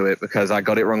answer to it because I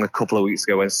got it wrong a couple of weeks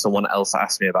ago when someone else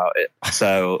asked me about it.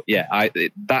 So, yeah,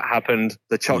 that happened.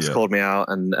 The Chocks called me out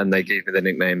and they gave me the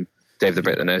nickname Dave the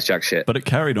Brit that knows jack shit. But it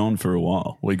carried on for a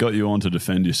while. We got you on to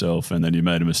defend yourself, and then you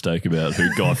made a mistake about who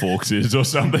Guy Fawkes is or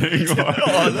something.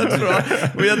 Oh, that's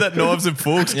right. We had that knives and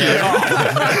forks.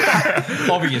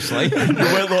 Obviously.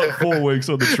 You went like 4 weeks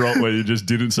on the trot where you just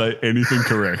didn't say anything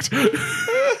correct.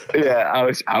 Yeah,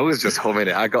 I was just humming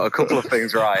it. I got a couple of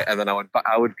things right, and then I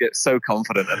would get so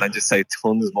confident and then just say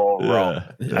tons more wrong.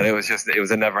 And it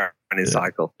was a never-ending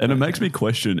cycle. And it makes me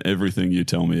question everything you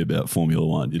tell me about Formula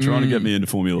One. You're trying to get me into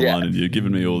Formula One, and you're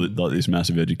giving me all this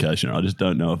massive education. I just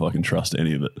don't know if I can trust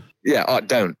any of it. Yeah, I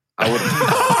don't. I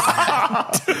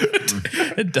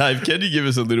wouldn't. Dave, can you give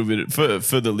us a little bit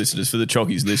for the listeners, for the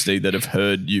Chockies listening that have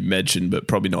heard you mention but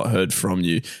probably not heard from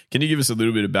you? Can you give us a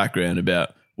little bit of background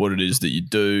about what it is that you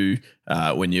do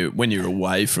when you're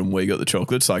away from We Got the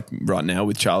Chocolates, like right now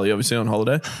with Charlie, obviously on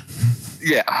holiday?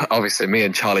 Yeah, obviously me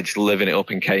and Charlie just living it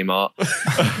up in Kmart.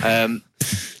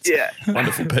 Yeah,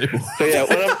 wonderful people. So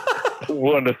yeah,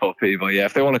 wonderful people. Yeah,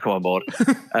 if they want to come on board.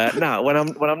 No, when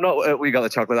I'm not at We Got the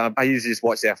Chocolate, I usually just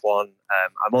watch the F1.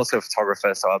 I'm also a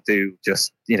photographer, so I'll do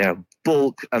just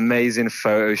bulk amazing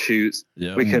photo shoots.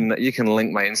 Yeah. You can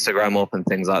link my Instagram up and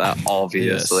things like that.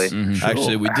 Obviously, yes. Mm-hmm. Sure.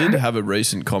 Actually, we did have a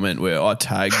recent comment where I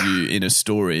tagged you in a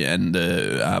story, and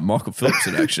Michael Phillips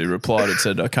had actually replied and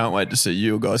said, "I can't wait to see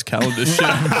your guys' calendar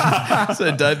shoot."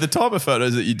 So, Dave, the type of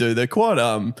photos that you do, they're quite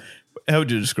how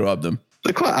would you describe them?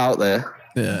 They're quite out there.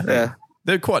 Yeah.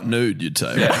 They're quite nude, you'd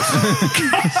say. Yeah.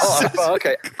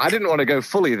 Okay. I didn't want to go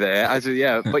fully there. I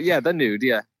said, but they're nude,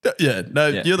 yeah. Yeah, no,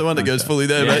 you're the one that goes fully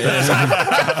there, mate.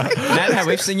 That's how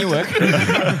we've seen you work.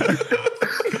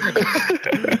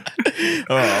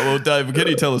 All right. Well, Dave, can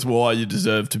you tell us why you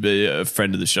deserve to be a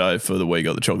friend of the show for the We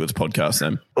Got the Chocolates podcast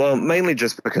then? Well, mainly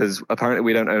just because apparently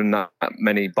we don't own that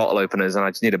many bottle openers and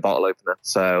I just need a bottle opener.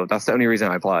 So that's the only reason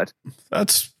I applied. I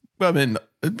mean,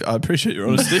 I appreciate your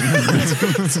honesty.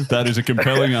 That is a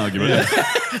compelling argument.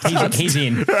 He's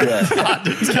in. Yeah.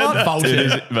 You can't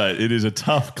bullshit. It is a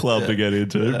tough club to get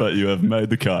into, but you have made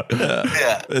the cut.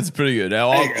 Yeah. It's pretty good. Now,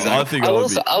 I think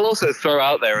I'll also throw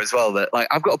out there as well that like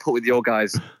I've got to put with your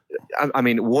guys. I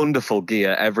mean, wonderful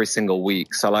gear every single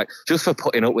week. So like, just for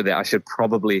putting up with it, I should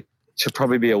probably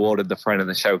be awarded the friend of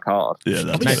the show card. Yeah,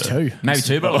 that's maybe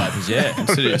two bottle openers. Yeah,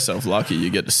 consider yourself lucky you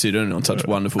get to sit in on such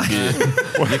wonderful gear.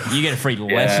 You get a free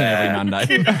lesson every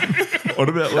Monday. What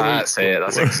about that's it?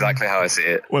 That's exactly how I see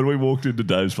it. When we walked into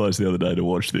Dave's place the other day to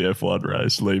watch the F1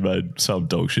 race, Lee made some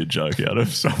dog shit joke out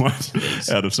of someone's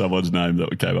name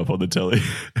that came up on the telly.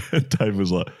 And Dave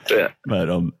was like, "Mate,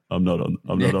 I'm not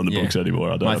on the books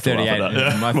anymore. I don't have to laugh at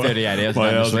that." My 38 hours.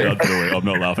 My hours are gone for the week. I'm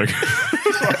not laughing.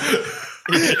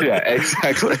 Yeah,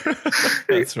 exactly.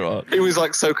 That's right. He was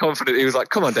like so confident. He was like,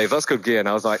 "Come on, Dave, that's good gear." And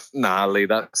I was like, "Nah, Lee,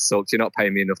 that sucks. You're not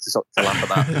paying me enough to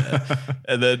laugh at that."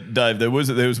 And then, Dave, there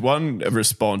was one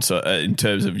response in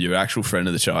terms of your actual friend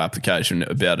of the show application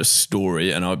about a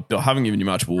story, and I haven't given you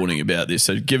much warning about this.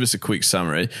 So give us a quick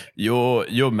summary.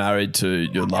 You're married to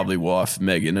your lovely wife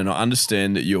Megan, and I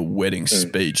understand that your wedding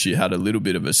speech, you had a little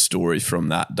bit of a story from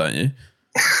that, don't you?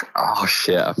 Oh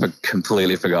shit! I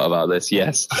completely forgot about this.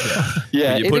 Yes,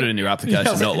 yeah. You put it in your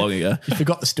application not long ago. You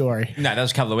forgot the story. No, that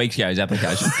was a couple of weeks ago. His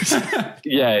application.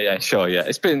 Yeah, sure. Yeah,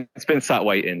 it's been sat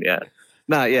waiting. Yeah.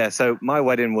 No, yeah. So my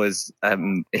wedding was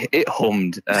it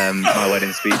hummed. My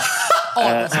wedding speech.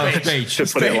 Speech. To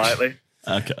put it lightly.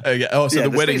 Okay. Oh, so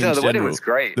the wedding. The wedding was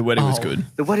great. The wedding was good.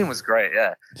 The wedding was great.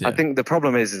 Yeah. I think the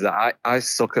problem is that I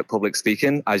suck at public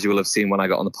speaking, as you will have seen when I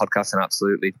got on the podcast and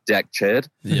absolutely deck chaired.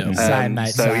 Yeah. Same,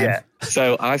 mate.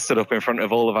 So I stood up in front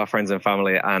of all of our friends and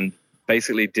family and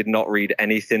basically did not read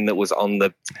anything that was on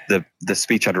the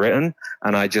speech I'd written,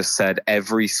 and I just said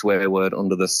every swear word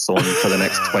under the sun for the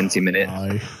next 20 minutes.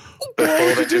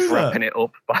 Before they're just wrapping it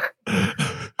up.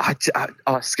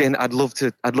 Skin, I'd love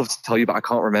to tell you, but I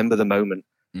can't remember the moment.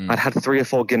 I'd had 3 or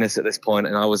 4 Guinness at this point,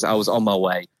 and I was on my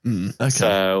way. Okay.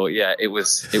 So yeah, it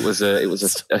was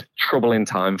a troubling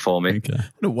time for me. Okay.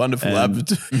 What a wonderful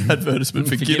advertisement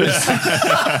for Guinness.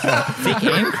 Thick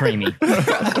and creamy.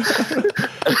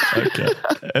 Okay.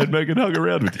 And Megan hung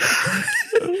around with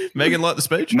you. Megan liked the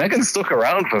speech? Megan stuck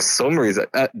around for some reason.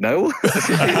 No.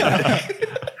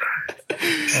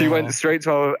 She went straight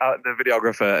to the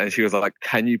videographer and she was like,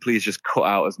 "Can you please just cut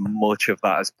out as much of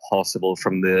that as possible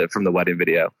from the wedding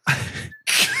video?"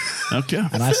 Okay.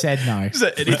 And I said no. Is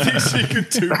there anything she could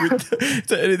do with is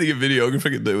there anything a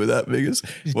videographer can do with that, Biggers?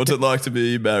 What's it like to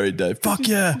be married, Dave? Fuck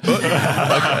yeah. Okay.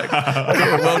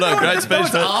 Well done. Great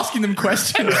speech. Asking them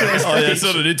questions. Oh, yeah, it's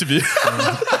not an interview.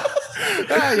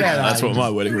 Yeah, that's what my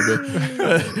wedding would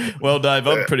be. Well, Dave,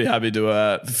 I'm pretty happy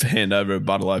to hand over a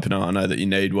bottle opener. I know that you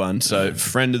need one. So,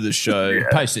 friend of the show.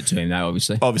 Post it to him, though,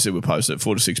 obviously. Obviously, we'll post it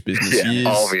 4 to 6 business years.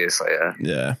 Obviously,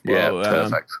 yeah. Yeah, Well,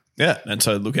 perfect. Yeah, and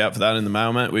so look out for that in the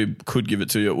mail, mate. We could give it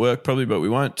to you at work probably, but we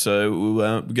won't. So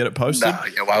we'll get it posted.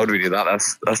 No, why would we do that?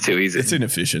 That's too easy. It's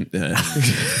inefficient. Yeah.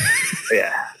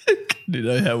 Yeah. You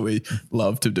know how we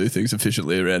love to do things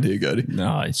efficiently around here, Cody?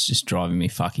 No, it's just driving me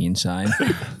fucking insane.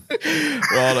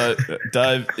 Righto,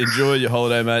 Dave, enjoy your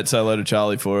holiday, mate. Say hello to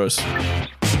Charlie for us.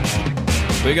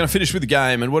 We're going to finish with the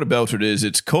game, and what a belter it is.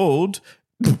 It's called...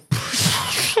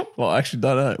 Well, I actually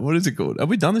don't know. What is it called? Have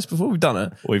we done this before? We've done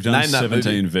it. We've done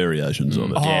 17 variations of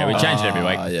it. Yeah, we change it every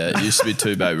week. Yeah, it used to be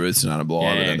 2 Babe Ruths and Anna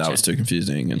Blythe, and then that was too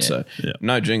confusing. And so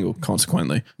no jingle,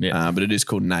 consequently. Yeah. But it is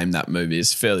called Name That Movie.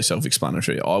 It's fairly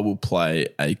self-explanatory. I will play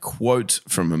a quote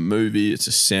from a movie. It's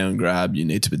a sound grab. You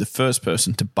need to be the first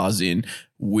person to buzz in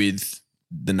with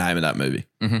the name of that movie.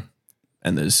 Mm-hmm.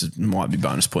 And there's might be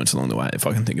bonus points along the way if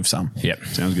I can think of some. Yep.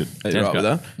 Sounds good. Are you right with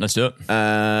that? Let's do it.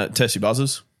 Test your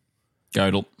buzzers.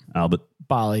 Godel. Albert.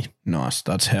 Barley. Nice.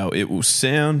 That's how it will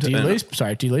sound. Do you lose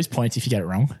points if you get it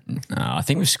wrong? No, I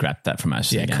think we've scrapped that from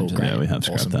most of the games. Yeah, we have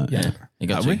scrapped that. Yeah. You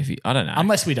got to, I don't know.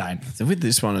 Unless we don't. So with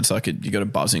this one, it's like you got to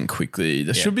buzz in quickly.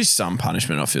 There should be some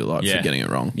punishment, I feel like, for getting it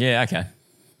wrong. Yeah, okay.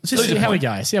 Let's just see how we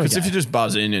go. Because if you just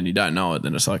buzz in and you don't know it,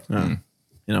 then it's like, you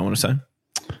know what I'm saying?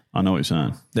 I know what you're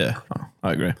saying. Yeah,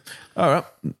 I agree. All right.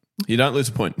 You don't lose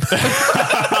a point. Here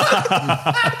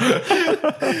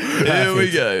we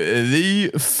go.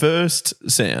 The first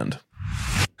sound.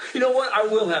 You know what? I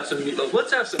will have some meatloaf.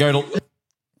 Let's have some Godel. meatloaf.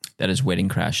 That is Wedding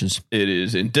Crashers. It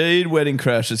is indeed Wedding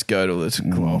Crashers. Godel. That's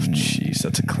jeez,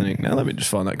 that's a clinic. Now let me just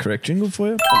find that correct jingle for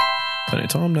you. Plenty of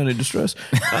time, no need to stress.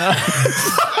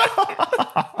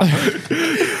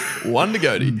 One to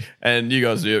Goaty. And you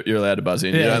guys, you're allowed to buzz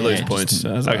in. You don't lose points.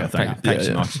 Okay, thanks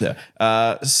so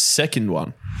much. Second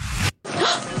one.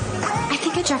 I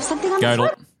think I dropped something on the Godel.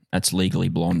 floor. That's Legally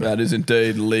Blonde. That is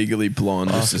indeed Legally Blonde.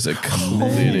 This is a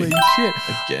Holy clinic. shit.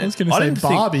 Again. I was going to say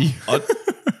Barbie. Come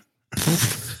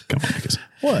on, Nickers.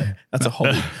 What? That's a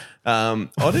hobby. I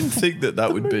didn't think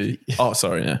that would be. Oh,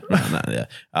 sorry. Yeah. No, yeah.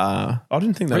 I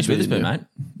didn't think that would Reese be. Witherspoon, mate.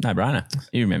 No brainer.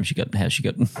 You remember how she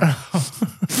got. How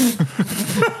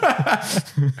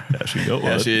she got How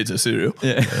one. she eats a cereal.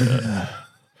 Yeah.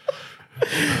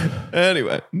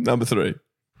 Anyway, number 3.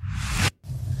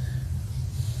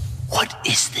 What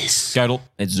is this? Godel.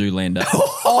 It's Zoolander.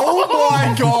 Oh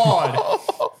my God.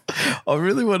 I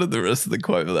really wanted the rest of the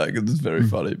quote for that because it's very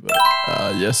funny. But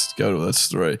yes, go to that's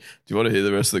 3. Do you want to hear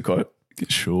the rest of the quote?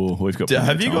 Sure, we've got.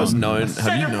 Have you guys known?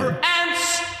 Have you known?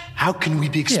 How can we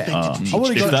be expected to I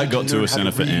would've If got- that got to a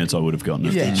centre for ants, I would have gotten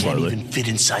it Yeah. Can't slowly. even fit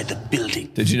inside the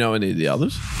building. Did you know any of the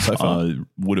others so far? I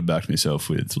would have backed myself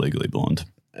with Legally Blonde.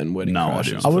 And Wedding No Crashers.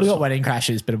 idea. I would have got Wedding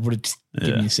Crashers, but it would have just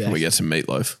given me a sec. We get some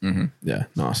meatloaf. Mm-hmm. Yeah,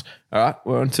 nice. All right,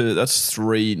 we're on to that's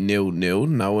 3-0.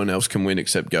 No one else can win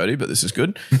except Goaty, but this is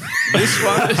good.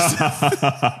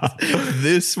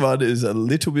 This one is a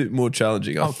little bit more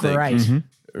challenging. I think. Great.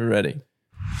 Mm-hmm. Ready?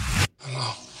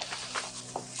 Hello.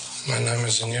 My name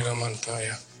is Inigo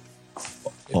Montoya.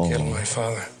 You killed my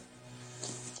father.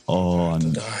 Oh,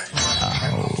 no.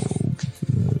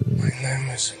 My name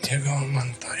is Inigo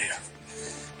Montoya.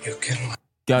 You killed my...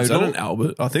 Is that an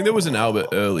Albert? I think there was an Albert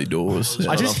early doors.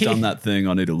 I just I've hear done that thing.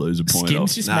 I need to lose a point.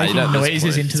 Skim's just you making don't noises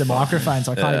display. into the microphone,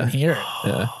 so I can't even hear it.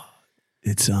 Yeah.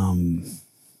 It's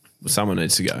Someone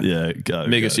needs to go. Yeah, go.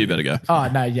 Migas, you better go. Oh,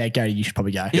 no, yeah, Gary, you should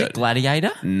probably go. Is it Gladiator?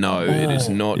 No, it is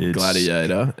not It's-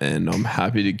 Gladiator, and I'm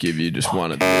happy to give you just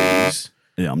one of these.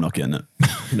 Yeah, I'm not getting it.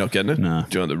 You're not getting it? No.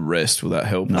 Do you want the rest? Will that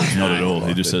help? No, not at all.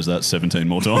 He just says that 17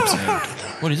 more times.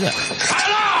 What is that?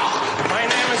 My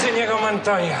name is Inigo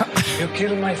Montoya. You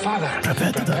killed my father.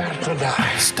 Prepare to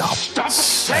die. Stop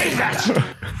saying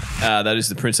that. That is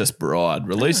The Princess Bride,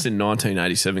 released in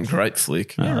 1987. Great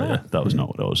flick. Yeah, that was not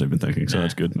what I was even thinking, so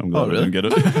that's good. I'm glad really? I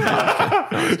didn't get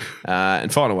it.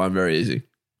 And final one, very easy.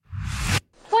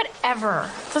 Whatever.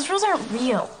 Those rules aren't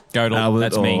real. Godel. Albert,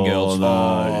 That's Mean Girls. no.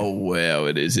 Oh, wow,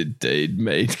 it is indeed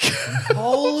Mean Girls.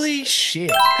 Holy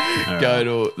shit.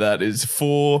 Godel, that is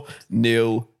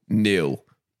 4-0.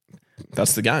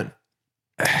 That's the game.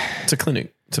 It's a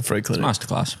clinic. It's a free clinic.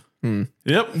 Masterclass.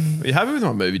 Yep. Are you happy with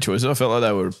my movie choices? I felt like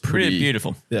they were pretty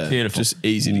Beautiful. Yeah, Beautiful. just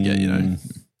easy to get, you know.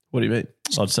 What do you mean?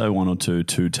 I'd say 1 or 2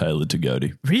 too tailored to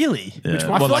Goaty. Really? Yeah. Which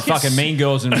one? I Well, feel like it's- fucking Mean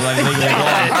Girls and bloody Legally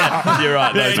Blonde. You're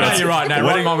right. No, you're right. No,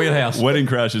 right in my wheelhouse. Wedding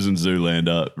Crashers and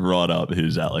Zoolander right up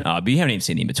his alley. But you haven't even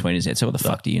seen In Betweeners yet, so what the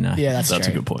fuck do you know? Yeah, that's That's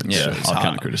a true. good point. Yeah, Yeah, it's I hard.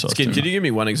 can't criticise. Skin, too could you much. give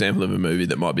me one example of a movie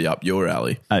that might be up your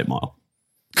alley? 8 Mile.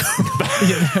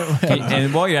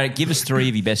 And while you're at it, give us 3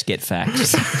 of your best get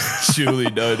facts. Duly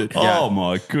noted. Oh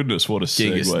my goodness, what a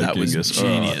Genghis, segue, that was Genghis.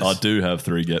 genius. I do have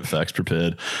 3 get facts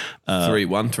prepared.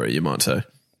 3-1-3, you might say.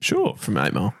 Sure. From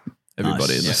 8 Mile.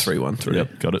 Everybody Nice. in the 3-1-3.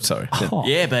 Yep, got it. Sorry.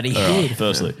 Yeah, buddy. All right,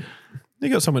 firstly, Oh, You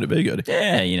got somewhere to be, good.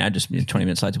 Yeah, just 20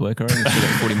 minutes late to work already. Still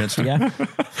got 40 minutes to go.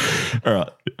 all right.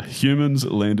 Humans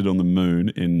landed on the moon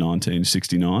in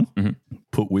 1969,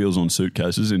 put wheels on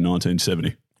suitcases in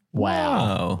 1970. Wow.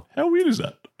 Oh, How weird is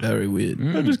that? Very weird.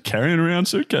 They're just carrying around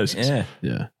suitcases. yeah.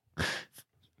 Yeah.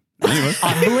 Anyway.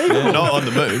 Unbelievable. Not on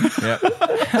the moon.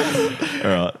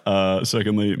 All right.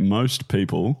 Secondly, most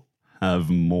people have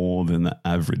more than the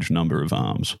average number of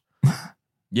arms.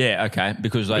 Yeah, okay.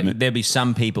 Because there'd be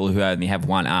some people who only have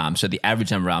one arm, so the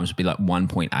average number of arms would be like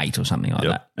 1.8 or something like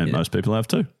that. And most people have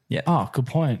 2. Yeah. Oh, good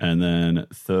point. And then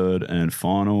third and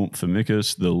final for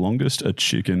Mikus, the longest a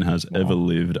chicken has ever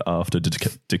lived after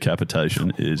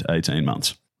decapitation is 18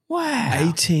 months. Wow.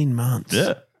 18 months.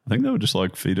 Yeah. I think they were just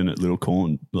like feeding it little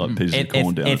corn, like pieces of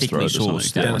corn down its throat or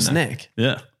something. Down its neck.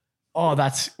 Yeah. Oh,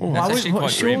 that's... That's actually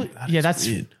quite grim. Yeah, that's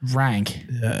rank.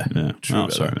 Yeah. Yeah. True, Oh,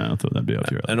 sorry, man. I thought that'd be up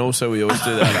your alley. And also, we always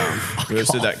do that. We always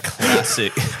do that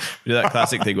classic. We do that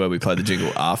classic thing where we play the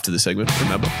jingle after the segment.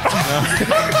 Remember?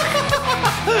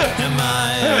 Am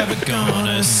I ever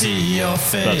gonna see your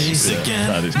face again?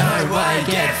 That is No nice.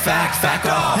 way, get back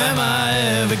off. Am I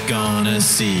ever gonna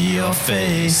see your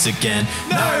face again?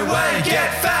 No way,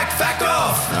 get back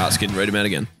off. All right, Skin, read him out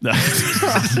again. No,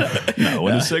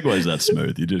 when the segue's that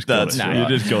smooth, you just got to right.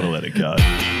 you just got to let it go.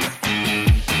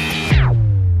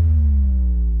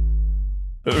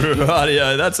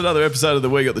 Rightio, that's another episode of the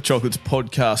We Got the Chocolates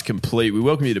podcast complete. We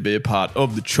welcome you to be a part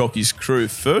of the Chockies crew.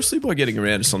 Firstly, by getting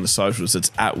around us on the socials.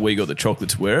 It's at We Got the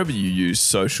Chocolates wherever you use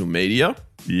social media.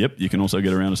 Yep, you can also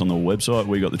get around us on the website,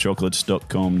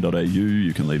 wegotthechocolates.com.au.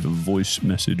 You can leave a voice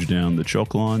message down the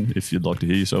choc line if you'd like to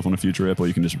hear yourself on a future ep, or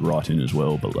you can just write in as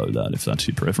well below that if that's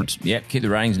your preference. Yep, keep the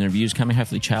ratings and reviews coming.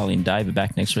 Hopefully Charlie and Dave are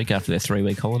back next week after their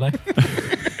 3-week holiday.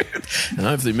 And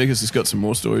hopefully Mickus has got some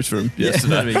more stories from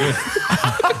yesterday.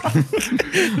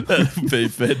 That'd be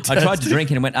fantastic. I tried to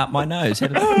drink and it went up my nose.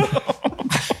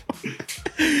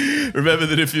 Remember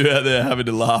that if you're out there having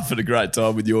to laugh at a great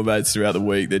time with your mates throughout the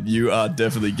week, then you are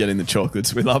definitely getting the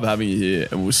chocolates. We love having you here,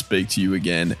 and we'll speak to you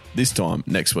again this time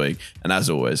next week. And as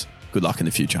always, good luck in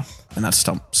the future. And that's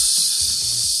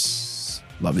Stumps.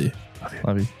 Love you.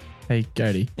 Love you. Hey,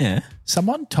 Cody. Yeah?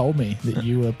 Someone told me that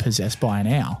you were possessed by an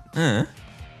owl. Uh.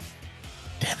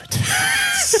 Damn it.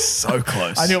 So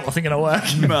close. I knew it wasn't going to work.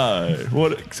 No.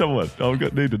 What? Someone. I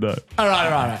need to know. All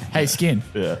right. Hey, Skin.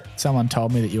 Yeah. Someone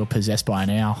told me that you were possessed by an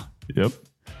owl. Yep.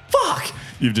 Fuck!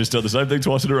 You've just done the same thing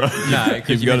twice in a row. No,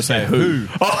 because You've got to say who.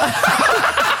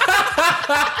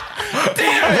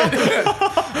 Damn it!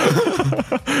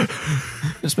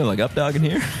 Does it smell like up dog in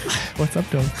here? What's up,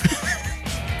 dog?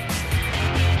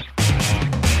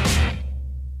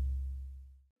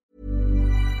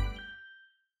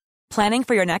 Planning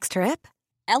for your next trip?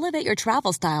 Elevate your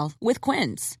travel style with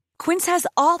Quince. Quince has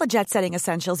all the jet-setting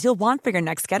essentials you'll want for your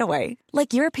next getaway,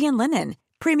 like European linen,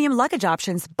 premium luggage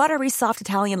options, buttery soft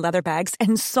Italian leather bags,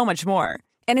 and so much more.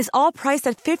 And is all priced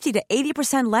at 50 to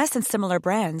 80% less than similar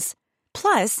brands.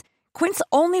 Plus, Quince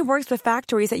only works with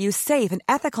factories that use safe and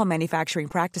ethical manufacturing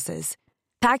practices.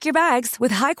 Pack your bags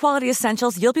with high-quality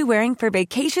essentials you'll be wearing for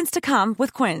vacations to come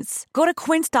with Quince. Go to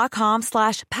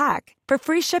quince.com/pack for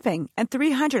free shipping and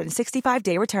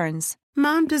 365-day returns.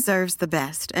 Mom deserves the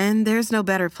best, and there's no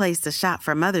better place to shop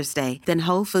for Mother's Day than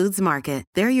Whole Foods Market.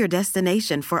 They're your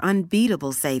destination for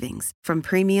unbeatable savings, from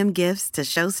premium gifts to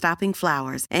show-stopping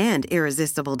flowers and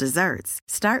irresistible desserts.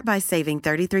 Start by saving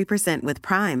 33% with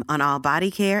Prime on all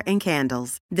body care and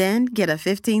candles. Then get a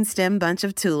 15-stem bunch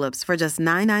of tulips for just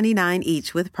 $9.99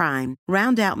 each with Prime.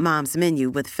 Round out Mom's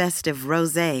menu with festive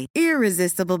rosé,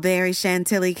 irresistible berry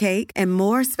chantilly cake, and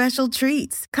more special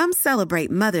treats. Come celebrate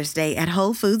Mother's Day at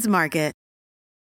Whole Foods Market.